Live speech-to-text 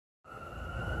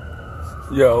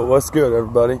Yo, what's good,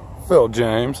 everybody? Phil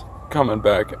James coming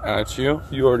back at you.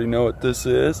 You already know what this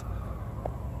is.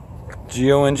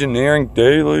 Geoengineering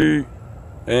Daily.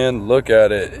 And look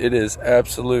at it. It is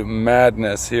absolute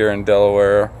madness here in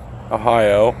Delaware,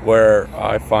 Ohio, where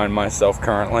I find myself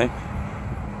currently.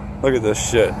 Look at this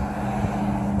shit.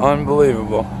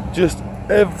 Unbelievable. Just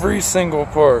every single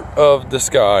part of the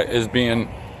sky is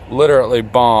being literally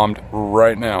bombed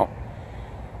right now.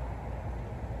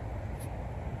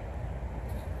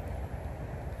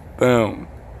 Boom.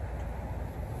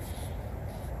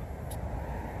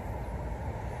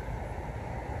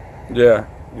 Yeah,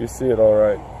 you see it all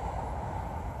right.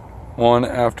 One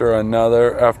after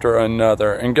another after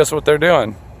another. And guess what they're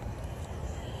doing?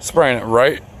 Spraying it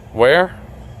right where?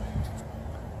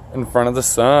 In front of the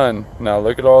sun. Now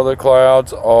look at all the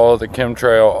clouds, all the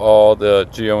chemtrail, all the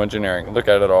geoengineering. Look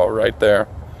at it all right there.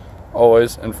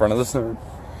 Always in front of the sun.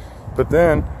 But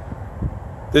then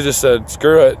they just said,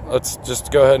 screw it, let's just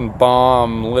go ahead and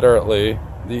bomb literally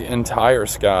the entire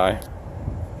sky.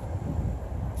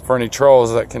 For any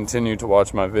trolls that continue to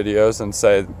watch my videos and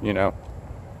say, you know,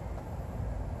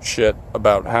 shit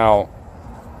about how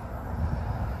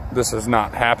this is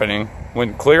not happening,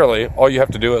 when clearly all you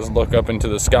have to do is look up into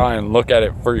the sky and look at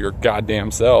it for your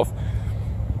goddamn self.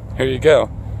 Here you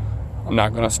go. I'm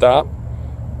not going to stop.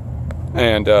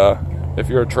 And if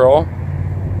you're a troll,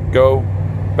 go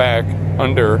back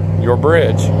under your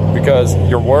bridge because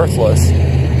you're worthless.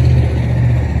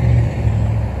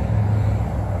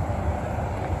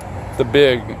 The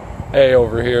big A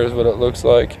over here is what it looks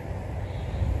like.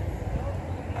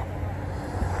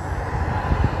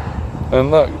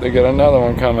 And look, they got another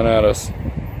one coming at us.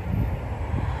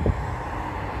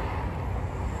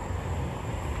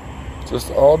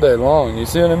 Just all day long. You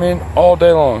see what I mean? All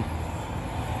day long.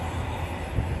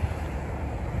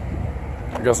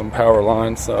 I got some power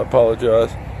lines, so I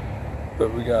apologize.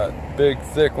 But we got big,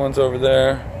 thick ones over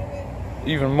there.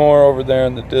 Even more over there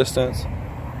in the distance.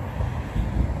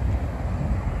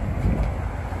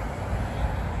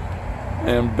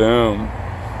 And boom.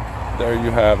 There you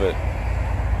have it.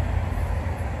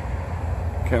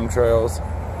 Chemtrails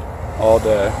all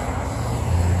day.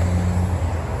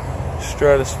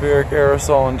 Stratospheric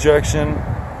aerosol injection.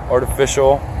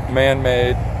 Artificial,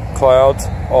 man-made clouds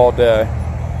all day.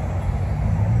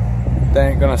 They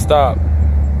ain't gonna stop.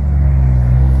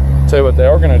 Tell you what they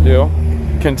are gonna do.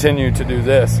 Continue to do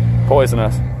this. Poison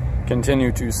us.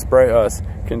 Continue to spray us.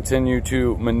 Continue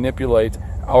to manipulate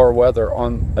our weather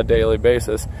on a daily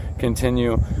basis.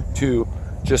 Continue to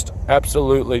just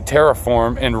absolutely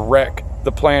terraform and wreck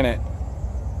the planet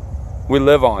we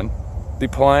live on. The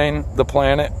plane, the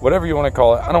planet, whatever you want to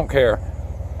call it. I don't care.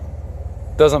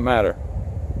 Doesn't matter.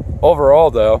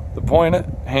 Overall, though, the point at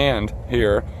hand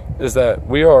here is that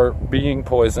we are being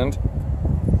poisoned.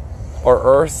 Our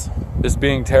Earth is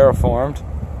being terraformed.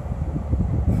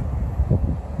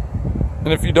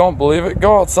 And if you don't believe it,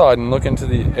 go outside and look into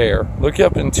the air. Look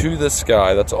up into the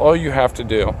sky. That's all you have to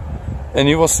do. And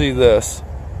you will see this.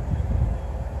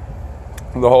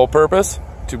 The whole purpose?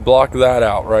 To block that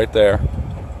out right there.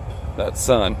 That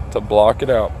sun. To block it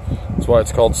out. That's why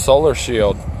it's called solar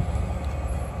shield.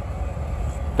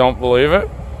 Don't believe it?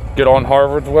 Get on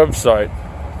Harvard's website.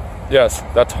 Yes,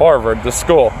 that's Harvard, the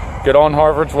school. Get on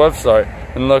Harvard's website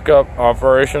and look up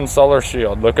Operation Solar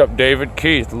Shield. Look up David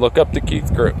Keith. Look up the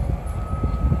Keith Group.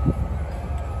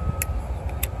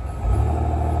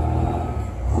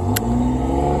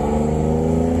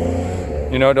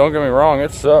 You know, don't get me wrong,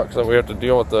 it sucks that we have to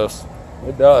deal with this.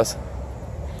 It does.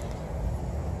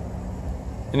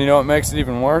 And you know what makes it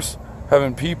even worse?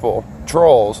 Having people,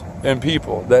 trolls, and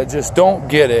people that just don't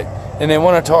get it and they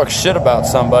want to talk shit about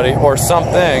somebody or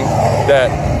something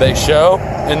that they show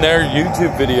in their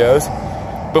YouTube videos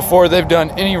before they've done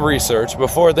any research,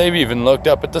 before they've even looked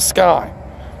up at the sky.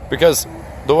 Because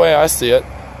the way I see it,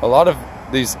 a lot of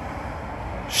these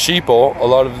sheeple, a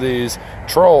lot of these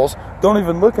trolls don't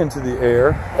even look into the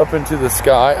air, up into the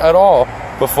sky at all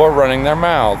before running their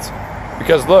mouths.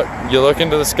 Because look, you look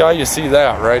into the sky, you see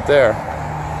that right there.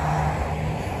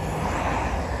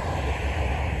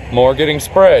 More getting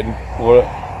spread.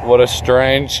 What a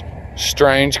strange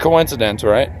coincidence,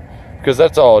 right? Because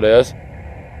that's all it is.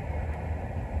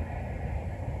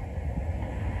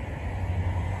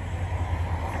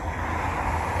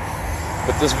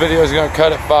 But this video is going to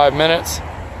cut at 5 minutes.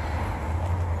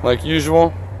 Like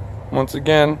usual. Once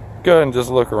again, go ahead and just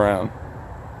look around.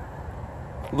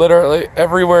 Literally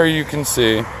everywhere you can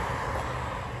see.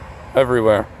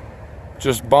 Everywhere.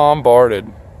 Just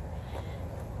bombarded.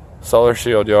 Solar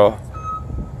shield, y'all.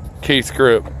 Keith's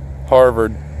group.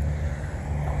 Harvard.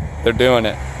 They're doing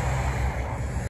it.